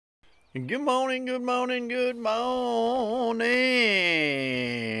Good morning, good morning, good morning.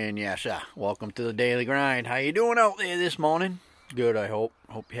 Yes, sir. Welcome to the Daily Grind. How you doing out there this morning? Good, I hope.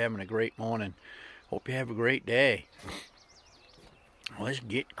 Hope you're having a great morning. Hope you have a great day. Let's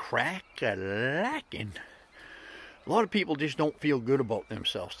get crack-a-lacking. A lot of people just don't feel good about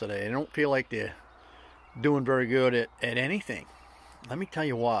themselves today. They don't feel like they're doing very good at anything. Let me tell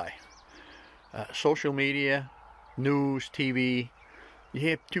you why. Social media, news, TV. You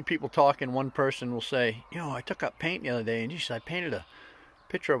hear two people talking, one person will say, I took up paint the other day and I painted a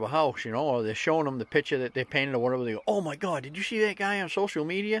picture of a house, or they're showing them the picture that they painted or whatever. They go, oh my God, did you see that guy on social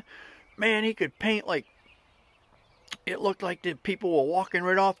media? Man, he could paint like, it looked like the people were walking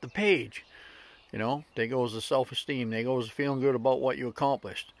right off the page. There goes the self-esteem. There goes the feeling good about what you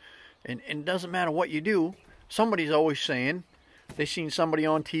accomplished. And it doesn't matter what you do. Somebody's always saying they seen somebody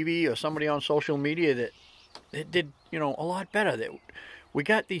on TV or somebody on social media that did, a lot better. That we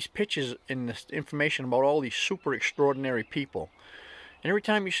got these pictures and this information about all these super extraordinary people. And every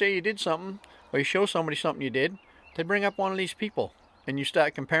time you say you did something, or you show somebody something you did, they bring up one of these people. And you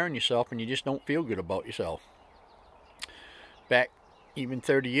start comparing yourself, and you just don't feel good about yourself. Back even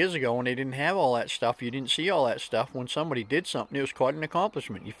 30 years ago, when they didn't have all that stuff, you didn't see all that stuff. When somebody did something, it was quite an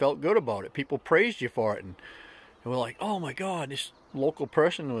accomplishment. You felt good about it. People praised you for it. And they were like, oh my God, this local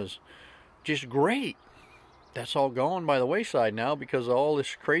person was just great. That's all gone by the wayside now because of all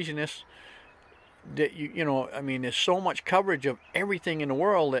this craziness that there's so much coverage of everything in the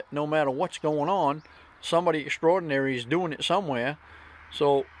world that no matter what's going on, somebody extraordinary is doing it somewhere.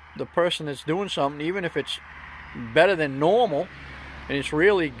 So the person that's doing something, even if it's better than normal and it's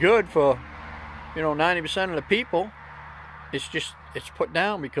really good for 90% of the people, it's put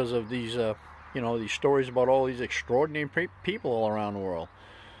down because of these these stories about all these extraordinary people all around the world.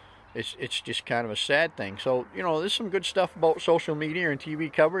 It's just kind of a sad thing. So, there's some good stuff about social media and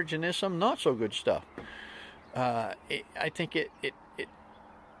TV coverage, and there's some not so good stuff. I think it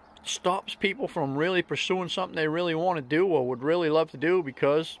stops people from really pursuing something they really want to do or would really love to do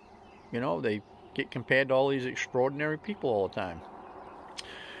because, they get compared to all these extraordinary people all the time.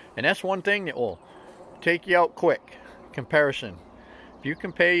 And that's one thing that will take you out quick. Comparison. If you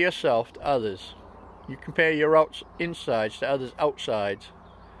compare yourself to others, you compare your insides to others' outsides,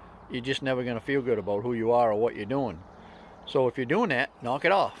 you're just never going to feel good about who you are or what you're doing. So if you're doing that, knock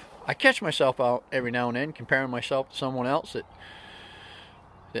it off. I catch myself out every now and then comparing myself to someone else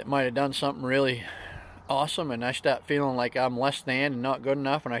that might have done something really awesome, and I start feeling like I'm less than and not good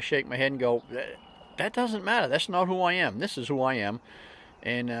enough, and I shake my head and go, that doesn't matter. That's not who I am. This is who I am,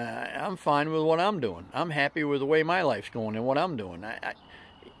 and I'm fine with what I'm doing. I'm happy with the way my life's going and what I'm doing.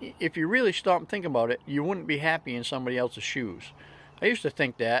 If you really stop and think about it, you wouldn't be happy in somebody else's shoes. I used to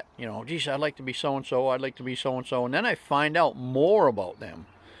think that, geez, I'd like to be so-and-so, I'd like to be so-and-so, and then I find out more about them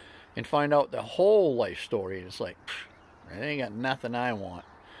and find out the whole life story, and it's like, they ain't got nothing I want.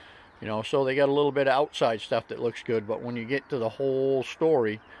 So they got a little bit of outside stuff that looks good, but when you get to the whole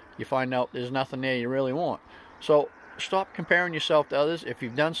story, you find out there's nothing there you really want. So stop comparing yourself to others. If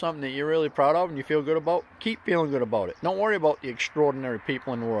you've done something that you're really proud of and you feel good about, keep feeling good about it. Don't worry about the extraordinary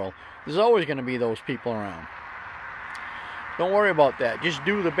people in the world. There's always going to be those people around. Don't worry about that. Just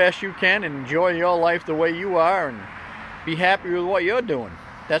do the best you can and enjoy your life the way you are and be happy with what you're doing.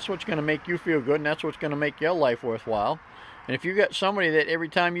 That's what's going to make you feel good, and that's what's going to make your life worthwhile. And if you got somebody that every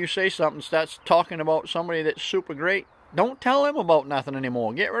time you say something starts talking about somebody that's super great, don't tell them about nothing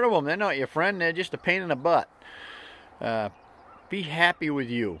anymore. Get rid of them. They're not your friend. They're just a pain in the butt. Be happy with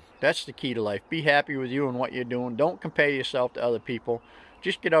you. That's the key to life. Be happy with you and what you're doing. Don't compare yourself to other people.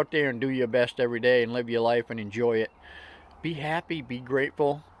 Just get out there and do your best every day and live your life and enjoy it. Be happy, be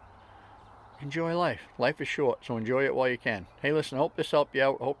grateful, enjoy life. Life is short, so enjoy it while you can. Hey, listen, I hope this helped you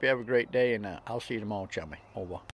out. I hope you have a great day, and I'll see you tomorrow, chummy. Over.